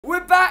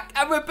We're back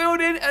and we're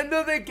building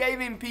another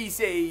gaming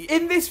PC.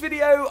 In this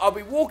video, I'll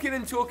be walking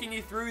and talking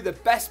you through the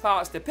best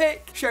parts to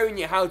pick, showing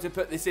you how to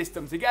put the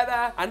system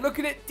together, and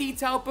looking at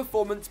detailed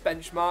performance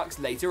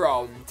benchmarks later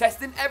on.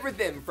 Testing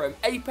everything from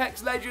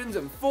Apex Legends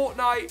and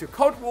Fortnite to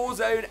COD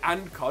Warzone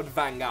and COD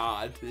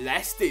Vanguard.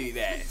 Let's do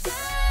this.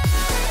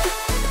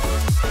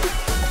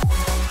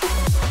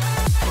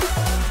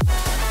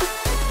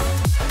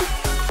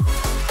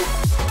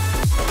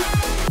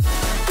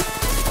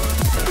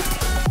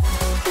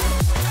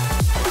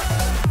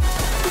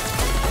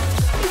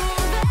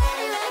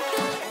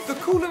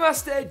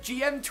 Master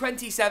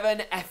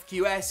GM27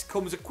 FQS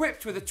comes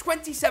equipped with a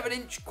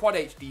 27-inch Quad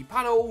HD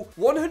panel,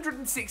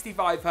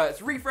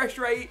 165Hz refresh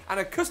rate, and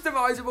a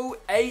customizable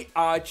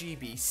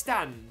ARGB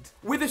stand.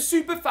 With a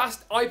super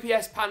fast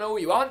IPS panel,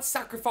 you aren't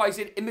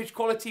sacrificing image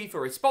quality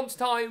for response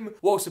time,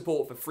 while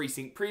support for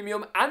FreeSync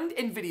Premium and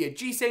NVIDIA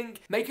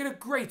G-Sync make it a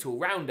great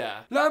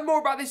all-rounder. Learn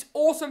more about this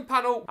awesome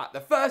panel at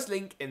the first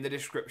link in the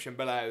description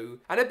below.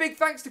 And a big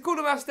thanks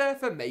to Master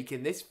for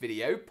making this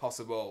video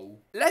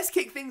possible. Let's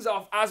kick things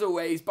off, as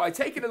always, by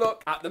taking a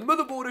look at the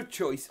motherboard of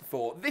choice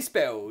for this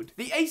build,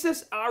 the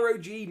Asus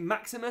ROG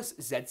Maximus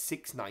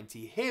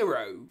Z690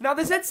 Hero. Now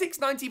the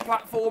Z690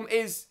 platform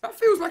that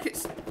feels like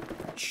it's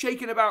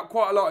shaking about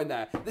quite a lot in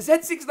there. The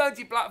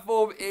Z690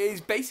 platform is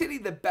basically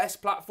the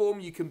best platform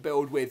you can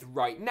build with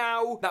right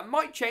now. That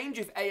might change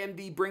if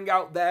AMD bring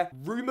out their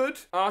rumored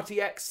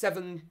RTX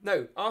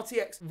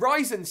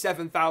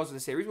 7000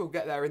 series. We'll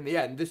get there in the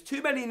end. There's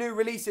too many new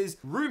releases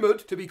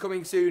rumored to be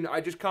coming soon.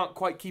 I just can't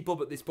quite keep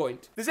up at this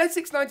point. The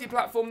Z690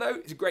 platform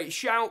though is a great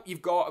shout.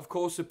 You've got, of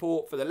course,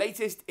 support for the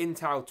latest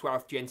Intel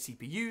 12th gen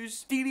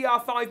CPUs,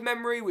 DDR5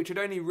 memory, which I'd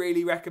only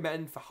really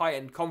recommend for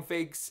high-end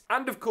configs,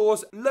 and of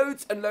course,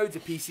 loads and loads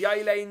of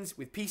PCIe lanes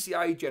with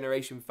PCIe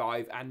Generation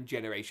 5 and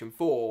Generation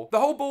 4. The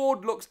whole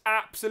board looks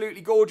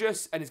absolutely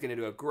gorgeous and is going to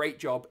do a great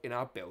job in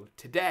our build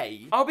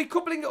today. I'll be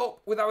coupling it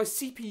up with our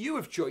CPU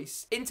of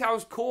choice,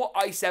 Intel's Core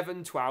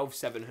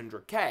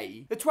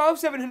i7-12700K. The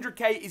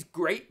 12700K is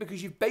great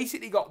because you've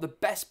basically got the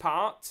best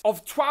part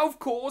of 12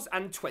 cores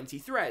and 20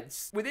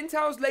 threads. With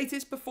Intel's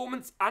latest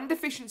performance and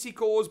efficiency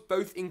cores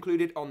both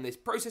included on this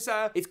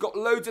processor, it's got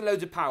loads and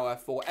loads of power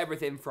for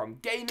everything from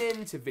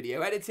gaming to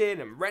video editing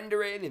and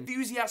rendering,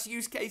 enthusiast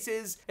use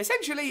cases.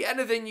 Essentially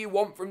anything you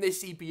want from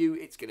this CPU,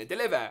 it's going to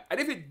deliver. And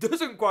if it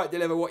doesn't quite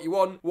deliver what you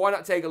want, why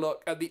not take a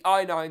look at the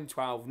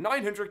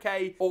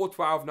i9-12900K or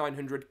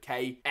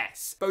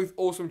 12900KS. Both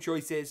awesome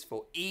choices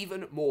for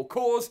even more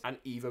cores and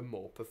even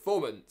more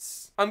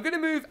performance. I'm going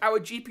to move our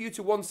GPU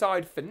to one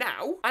side for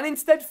now and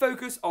instead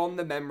focus on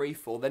the memory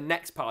for the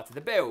next part of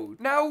the build.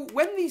 Now,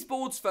 when these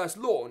boards first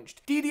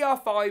launched,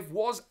 DDR5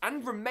 was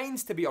and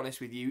remains, to be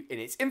honest with you, in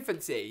its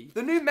infancy.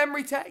 The new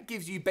memory tech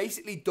gives you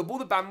basically double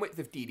the bandwidth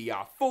of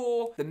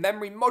DDR4, the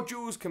memory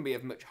modules can be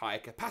of much higher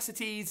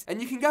capacities,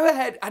 and you can go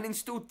ahead and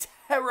install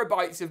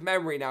terabytes of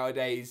memory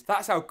nowadays.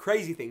 That's how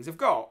crazy things have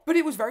got. But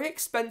it was very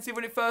expensive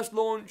when it first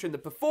launched, and the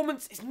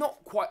performance is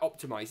not quite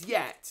optimized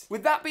yet.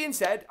 With that being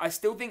said, I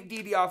still think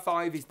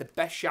DDR5 is the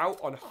best shout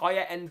on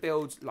higher end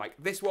builds like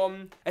this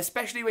one,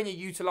 especially when you're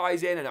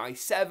utilizing an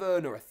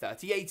i7 or a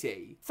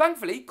 3080.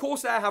 Thankfully,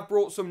 Corsair have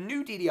brought some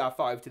new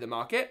DDR5 to the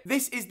market.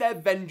 This is their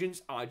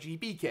Vengeance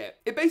RGB kit.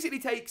 It basically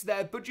takes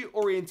their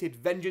budget-oriented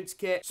Vengeance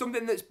kit,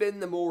 something that's been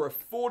the more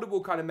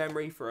affordable kind of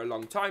memory for a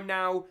long time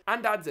now,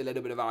 and adds a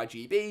little bit of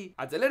RGB,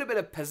 adds a little bit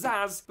of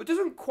pizzazz, but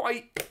doesn't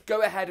quite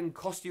go ahead and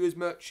cost you as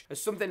much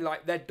as something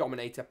like their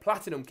Dominator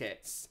Platinum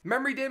kits.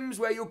 Memory DIMMs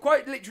where you'll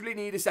quite literally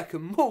need a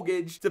second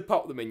mortgage to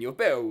pop them in your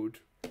build.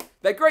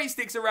 They're great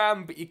sticks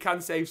around, but you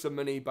can save some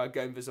money by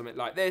going for something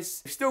like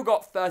this. We've still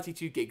got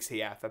 32 gigs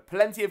here for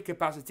plenty of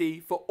capacity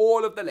for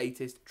all of the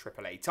latest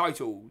AAA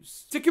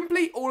titles. To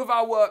complete all of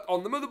our work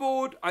on the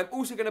motherboard, I'm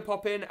also going to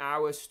pop in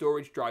our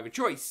storage driver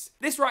choice.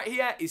 This right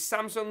here is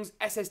Samsung's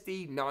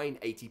SSD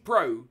 980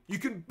 Pro. You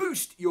can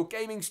boost your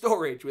gaming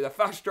storage with a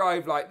fast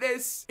drive like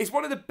this. It's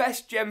one of the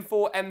best Gen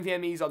 4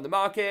 NVMe's on the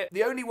market.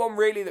 The only one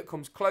really that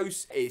comes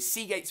close is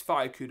Seagate's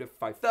FireCuda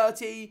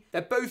 530.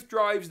 They're both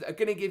drives that are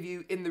going to give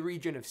you in the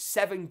region of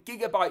 7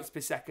 gigabytes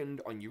per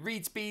second on your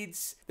read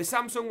speeds. The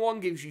Samsung one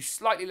gives you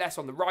slightly less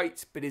on the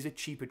write, but is a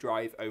cheaper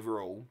drive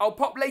overall. I'll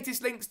pop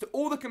latest links to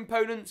all the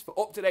components for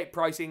up-to-date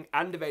pricing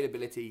and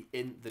availability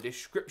in the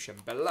description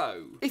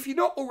below. If you're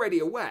not already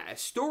aware,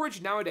 storage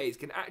nowadays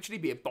can actually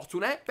be a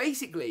bottleneck.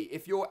 Basically,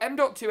 if your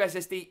M.2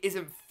 SSD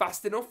isn't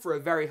fast enough for a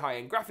very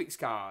high-end graphics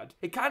card,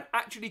 it can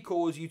actually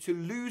cause you to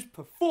lose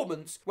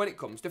performance when it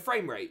comes to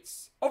frame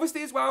rates.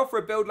 Obviously as well, for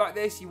a build like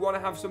this, you want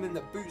to have something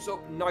that boots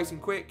up nice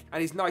and quick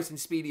and is nice and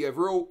speedy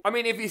overall. I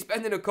mean, if you're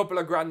spending a couple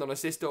of grand on a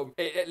system,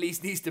 it at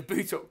least needs to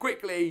boot up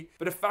quickly,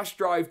 but a fast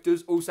drive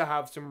does also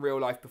have some real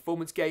life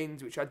performance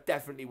gains, which are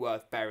definitely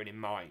worth bearing in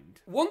mind.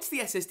 Once the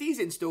SSD is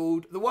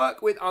installed, the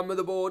work with our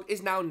motherboard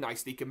is now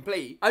nicely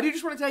complete. I do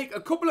just want to take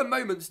a couple of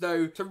moments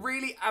though to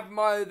really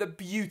admire the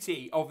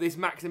beauty of this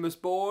Maximus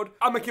board.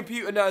 I'm a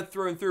computer nerd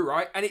through and through,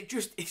 right? And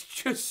it's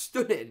just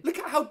stunning. Look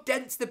at how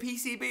dense the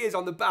PCB is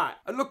on the back,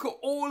 and look at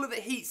all of the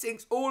heat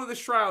sinks, all of the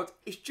shrouds.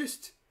 It's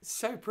just It's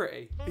so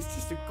pretty. It's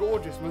just a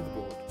gorgeous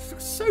motherboard. It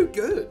looks so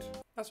good.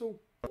 That's all.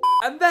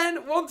 And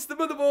then, once the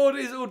motherboard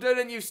is all done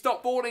and you've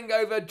stopped fawning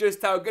over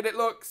just how good it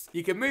looks,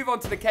 you can move on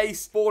to the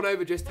case, fawn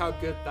over just how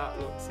good that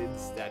looks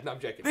instead. No, I'm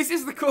joking. This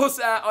is the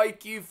Corsair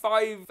iCUE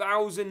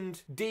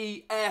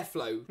 5000D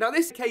Airflow. Now,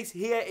 this case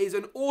here is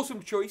an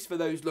awesome choice for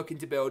those looking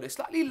to build a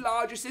slightly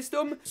larger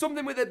system,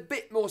 something with a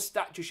bit more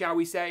stature, shall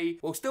we say,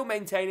 while still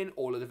maintaining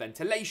all of the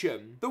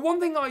ventilation. The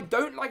one thing I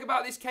don't like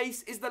about this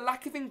case is the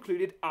lack of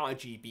included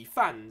RGB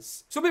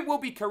fans. Something we'll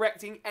be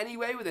correcting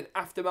anyway with an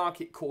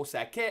aftermarket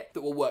Corsair kit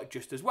that will work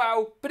just as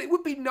well, but it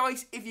would be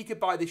nice if you could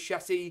buy this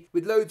chassis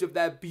with loads of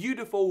their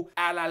beautiful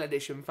LL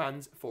Edition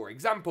fans, for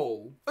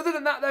example. Other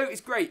than that though, it's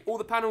great. All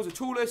the panels are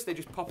toolless, they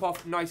just pop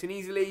off nice and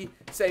easily.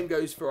 Same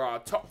goes for our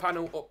top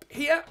panel up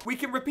here. We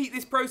can repeat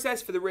this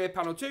process for the rear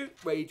panel too,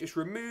 where you just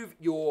remove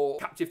your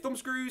captive thumb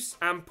screws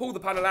and pull the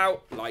panel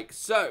out like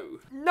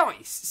so.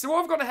 Nice. So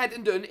what I've gone ahead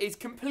and done is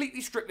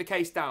completely strip the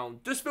case down.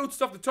 Dust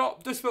filters off the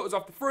top, dust filters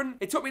off the front.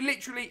 It took me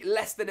literally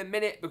less than a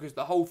minute because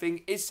the whole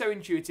thing is so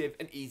intuitive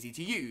and easy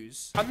to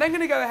use. I'm then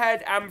going to go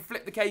ahead and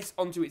flip the case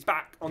onto its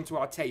back onto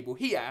our table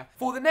here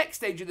for the next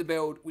stage of the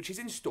build, which is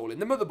installing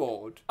the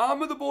motherboard. Our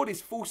motherboard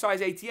is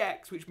full-size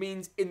ATX, which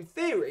means in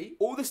theory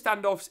all the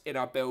standoffs in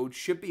our build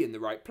should be in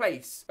the right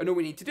place, and all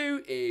we need to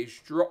do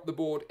is drop the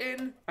board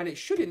in and it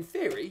should in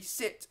theory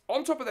sit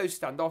on top of those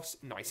standoffs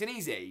nice and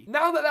easy.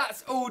 Now that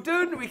that's all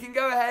done, we can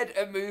go ahead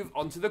and move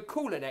on to the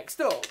cooler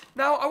next up.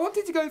 Now I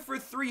wanted to go for a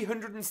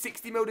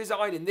 360mm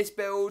design in this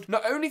build,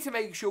 not only to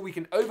make sure we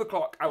can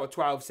overclock our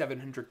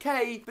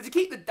 12700K, but to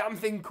keep the damn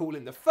thing cool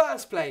in the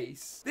first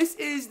place. This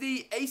is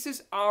the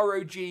Asus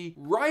ROG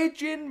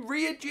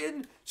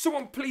Ryujin.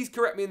 Someone please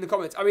correct me in the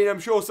comments. I mean, I'm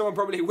sure someone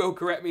probably will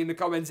correct me in the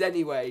comments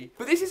anyway.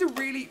 But this is a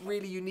really,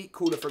 really unique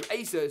cooler from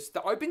Asus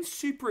that I've been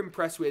super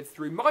impressed with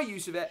through my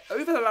use of it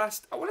over the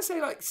last, I want to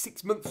say like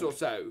 6 months or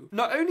so.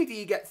 Not only do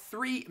you get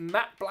 3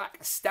 matte black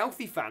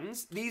stealthy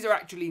fans, these are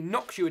actually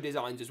Noctua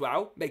designs as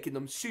well, making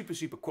them super,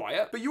 super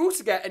quiet. But you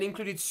also get an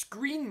included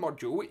screen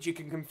module, which you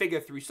can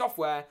configure through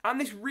software, and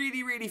this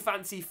really, really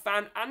fancy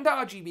fan and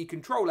RGB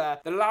controller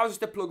that allows us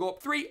to plug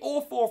up 3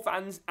 or 4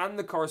 fans and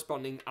the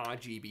corresponding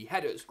RGB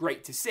headers.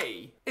 Great to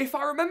see. If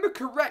I remember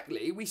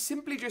correctly, we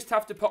simply just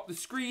have to pop the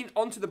screen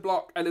onto the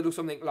block, a little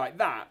something like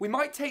that. We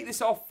might take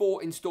this off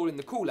for installing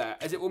the cooler,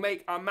 as it will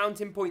make our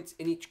mounting points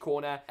in each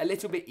corner a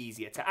little bit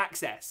easier to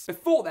access.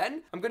 Before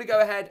then, I'm going to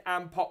go ahead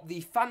and pop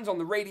the fans on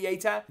the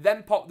radiator,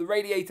 then pop the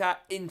radiator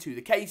into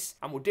the case,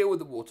 and we'll deal with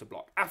the water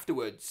block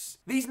afterwards.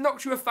 These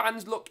Noctua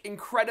fans look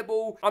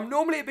incredible. I'm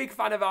normally a big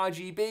fan of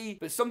RGB,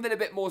 but something a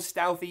bit more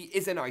stealthy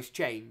is a nice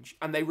change,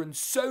 and they run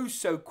so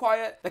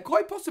quiet. They're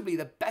quite possibly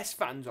the best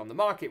fans on the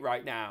market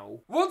right now.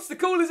 Once the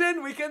cooler's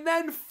in, we can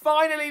then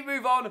finally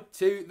move on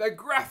to the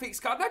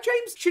graphics card. Now,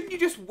 James, shouldn't you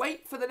just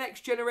wait for the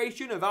next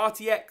generation of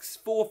RTX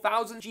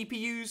 4000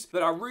 GPUs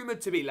that are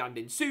rumored to be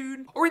landing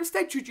soon? Or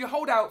instead, should you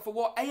hold out for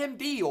what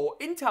AMD or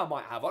Intel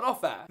might have on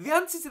offer? The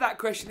answer to that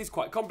question is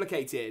quite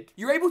complicated.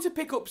 You're able to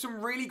pick up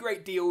some really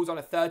great deals on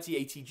a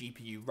 3080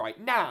 GPU right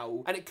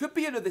now, and it could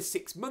be another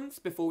 6 months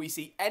before we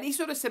see any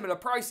sort of similar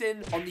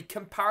pricing on the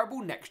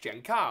comparable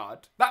next-gen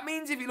card. That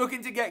means if you're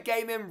looking to get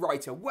gaming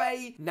right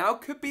away, now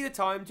could be the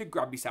time to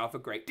grab yourself a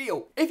great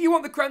deal. If you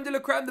want the creme de la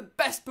creme, the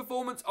best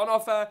performance on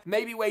offer,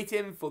 maybe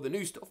waiting for the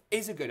new stuff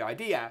is a good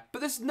idea. But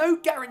there's no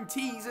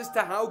guarantees as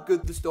to how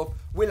good the stuff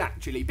will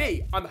actually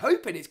be. I'm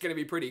hoping it's going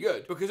to be pretty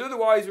good, because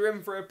otherwise we're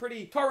in for a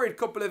pretty torrid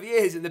couple of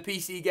years in the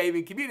PC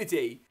gaming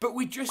community. But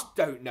we just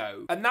don't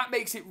know. And that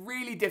makes it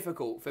really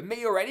difficult for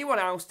me or anyone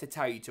else to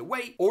tell you to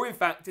wait, or in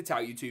fact to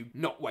tell you to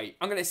not wait.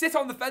 I'm going to sit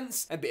on the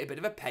fence and be a bit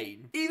of a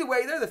pain. Either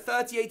way though, the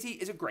 3080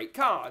 is a great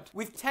card.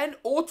 With 10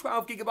 or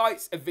 12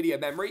 gigabytes of video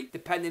memory,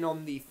 depending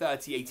on the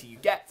 3080 you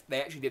get.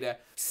 They actually did a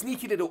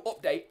sneaky little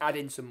update, add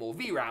in some more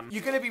VRAM.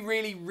 You're going to be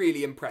really,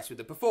 really impressed with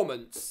the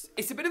performance.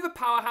 It's a bit of a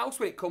powerhouse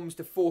when it comes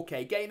to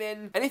 4K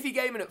gaming, and if you're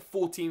gaming at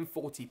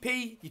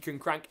 1440p, you can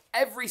crank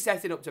every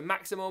setting up to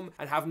maximum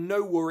and have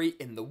no worry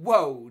in the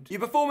world. Your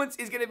performance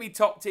is going to be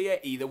top tier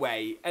either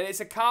way, and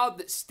it's a card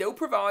that still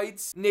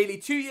provides, nearly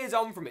 2 years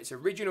on from its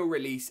original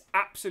release,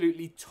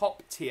 absolutely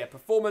top tier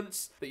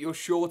performance that you're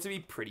sure to be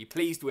pretty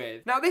pleased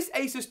with. Now, this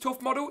Asus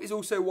TUF model is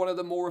also one of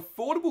the more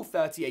affordable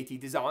 3080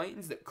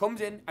 designs that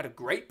comes in at a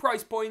great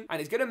price point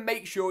and is going to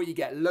make sure you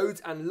get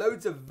loads and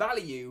loads of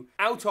value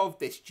out of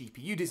this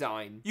GPU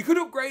design. You could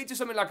upgrade to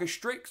something like a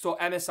Strix or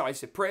MSI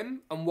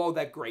Supreme, and while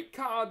they're great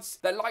cards,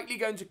 they're likely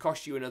going to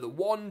cost you another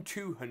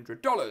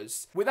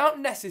 $100-200 without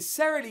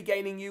necessarily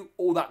gaining you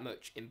all that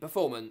much in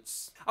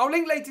performance. I'll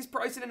link latest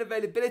pricing and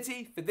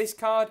availability for this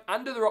card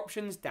and other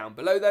options down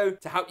below though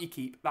to help you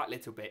keep that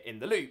little bit in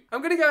the loop.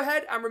 I'm going to go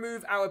ahead and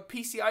remove our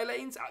PCI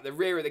lanes at the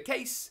rear of the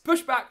case,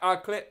 push back our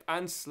clip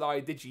and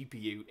slide the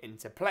GPU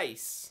into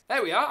place.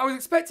 There we are. I was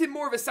expecting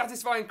more of a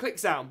satisfying click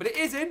sound, but it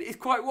isn't. It's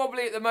quite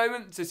wobbly at the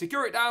moment, so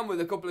secure it down with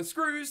a couple of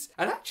screws.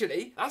 And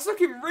actually, that's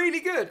looking really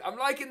good. I'm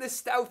liking the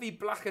stealthy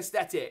black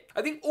aesthetic.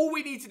 I think all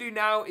we need to do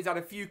now is add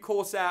a few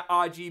Corsair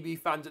RGB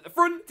fans at the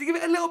front to give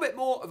it a little bit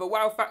more of a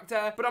wow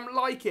factor, but I'm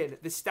liking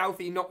the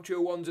stealthy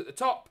nocturnal ones at the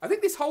top. I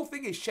think this whole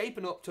thing is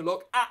shaping up to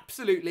look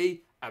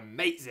absolutely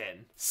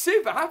amazing.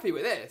 Super happy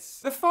with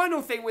this. The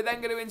final thing we're then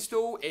going to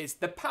install is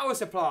the power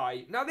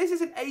supply. Now this is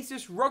an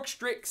Asus ROG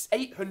Strix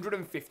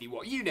 850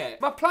 watt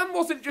unit. My plan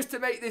wasn't just to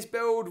make this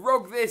build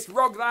ROG this,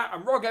 ROG that,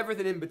 and ROG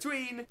everything in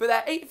between, but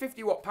their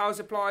 850 watt power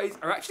supplies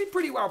are actually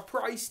pretty well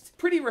priced,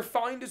 pretty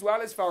refined as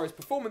well as far as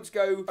performance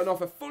go, and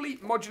offer fully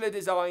modular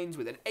designs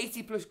with an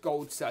 80+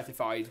 gold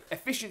certified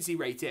efficiency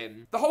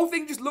rating. The whole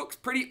thing just looks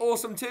pretty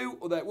awesome too,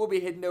 although it will be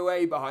hidden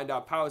away behind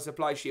our power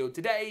supply shield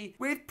today,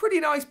 with pretty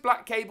nice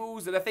black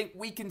cables that I think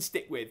we can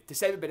stick with to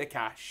save a bit of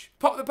cash.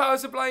 Pop the power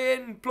supply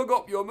in, plug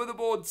up your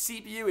motherboard,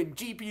 CPU and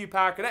GPU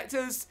power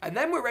connectors, and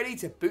then we're ready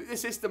to boot the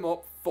system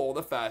up for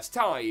the first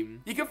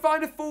time. You can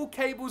find a full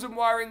cables and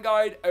wiring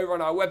guide over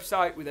on our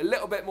website with a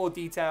little bit more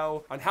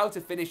detail on how to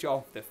finish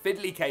off the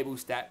fiddly cable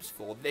steps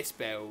for this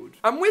build.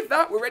 And with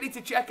that, we're ready to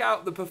check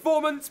out the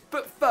performance,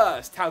 but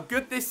first, how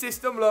good this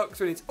system looks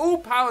when it's all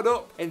powered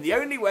up in the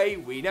only way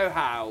we know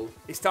how.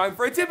 It's time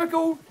for a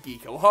typical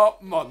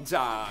GeekaWhat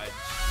montage.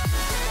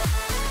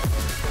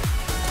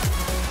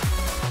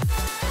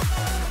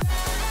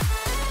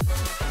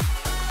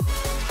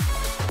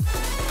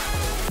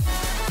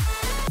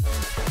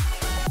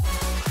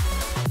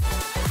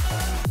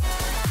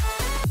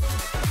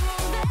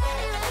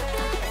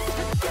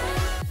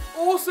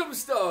 Awesome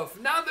stuff.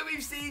 Now that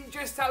we've seen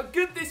just how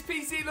good this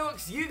PC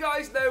looks, you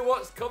guys know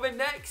what's coming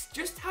next.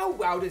 Just how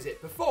well does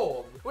it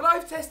perform? Well,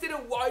 I've tested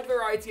a wide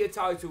variety of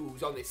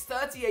titles on this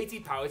 3080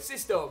 powered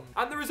system,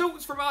 and the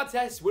results from our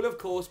tests will of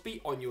course be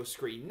on your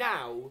screen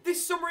now.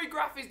 This summary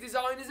graph is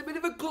designed as a bit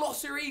of a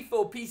glossary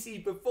for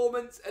PC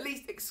performance, at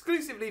least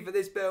exclusively for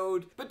this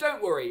build, but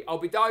don't worry, I'll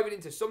be diving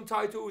into some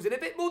titles in a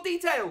bit more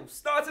detail,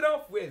 starting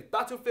off with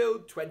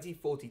Battlefield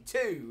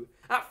 2042.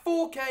 At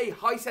 4K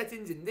high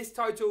settings in this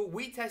title,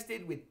 we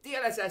tested with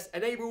DLSS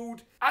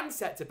enabled and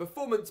set to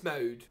performance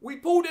mode. We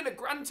pulled in a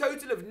grand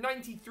total of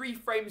 93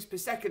 frames per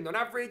second on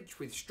average,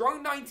 with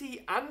strong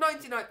 90 and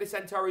 99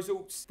 percentile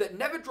results that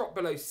never dropped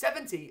below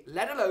 70,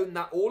 let alone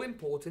that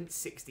all-important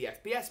 60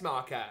 FPS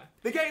marker.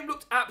 The game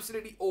looked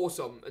absolutely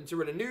awesome, and to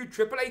run a new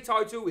AAA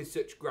title with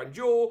such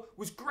grandeur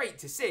was great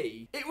to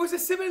see. It was a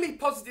similarly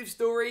positive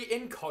story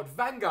in COD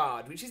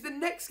Vanguard, which is the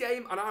next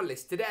game on our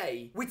list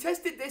today. We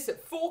tested this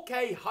at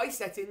 4K high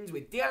settings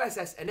with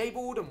DLSS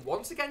enabled and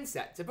once again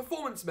set to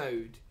performance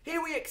mode.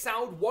 Here we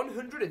excelled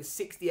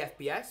 160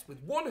 FPS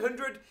with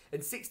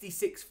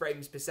 166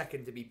 frames per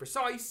second to be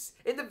precise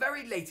in the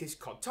very latest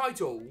COD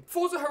title.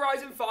 Forza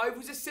Horizon 5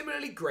 was a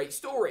similarly great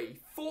story.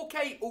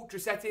 4K ultra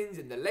settings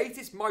in the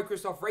latest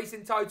Microsoft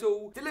racing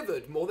title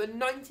delivered more than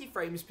 90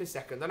 frames per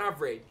second on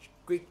average,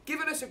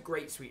 giving us a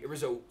great suite of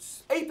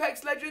results.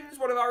 Apex Legends,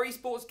 one of our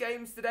esports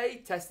games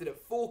today, tested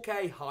at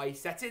 4K high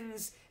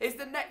settings, is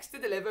the next to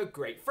deliver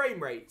great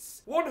frame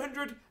rates.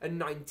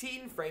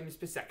 119 frames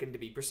per second to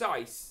be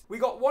precise. We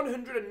got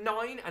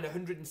 109 and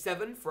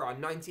 107 for our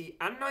 90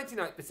 and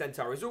 99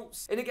 percentile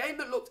results in a game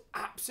that looked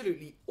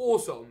absolutely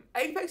awesome.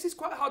 Apex is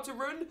quite hard to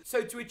run,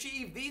 so to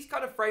achieve these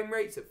kind of frame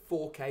rates at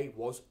 4K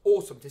was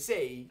awesome to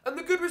see. And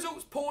the good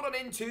results poured on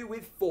into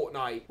with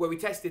Fortnite, where we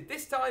tested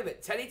this time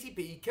at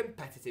 1080p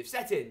competitive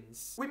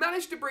settings. We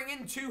managed to bring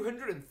in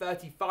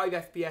 235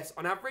 FPS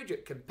on average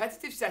at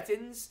competitive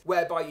settings,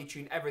 whereby you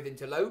tune everything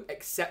to low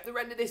except the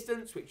render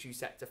distance, which you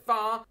set to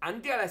far,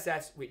 and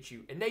DLSS, which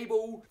you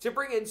enable, to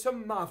bring in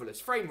some marvellous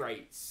frame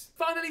rates.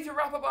 Finally, to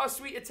wrap up our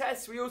suite of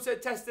tests, we also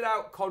tested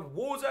out COD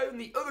Warzone,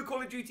 the other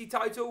Call of Duty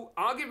title,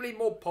 arguably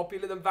more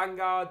popular than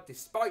Vanguard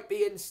despite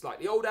being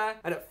slightly older,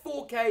 and at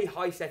 4K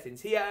high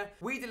settings here,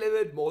 we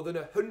delivered more than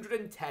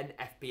 110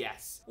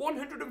 FPS,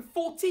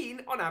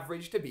 114 on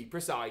average to be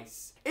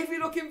precise. If you're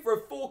looking for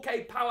a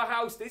 4K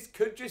powerhouse, this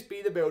could just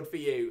be the build for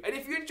you. And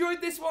if you enjoyed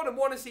this one and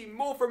want to see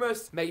more from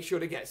us, make sure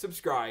to get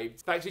subscribed.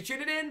 Thanks for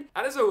tuning in,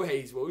 and as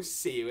always, we'll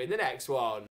see you in the next one.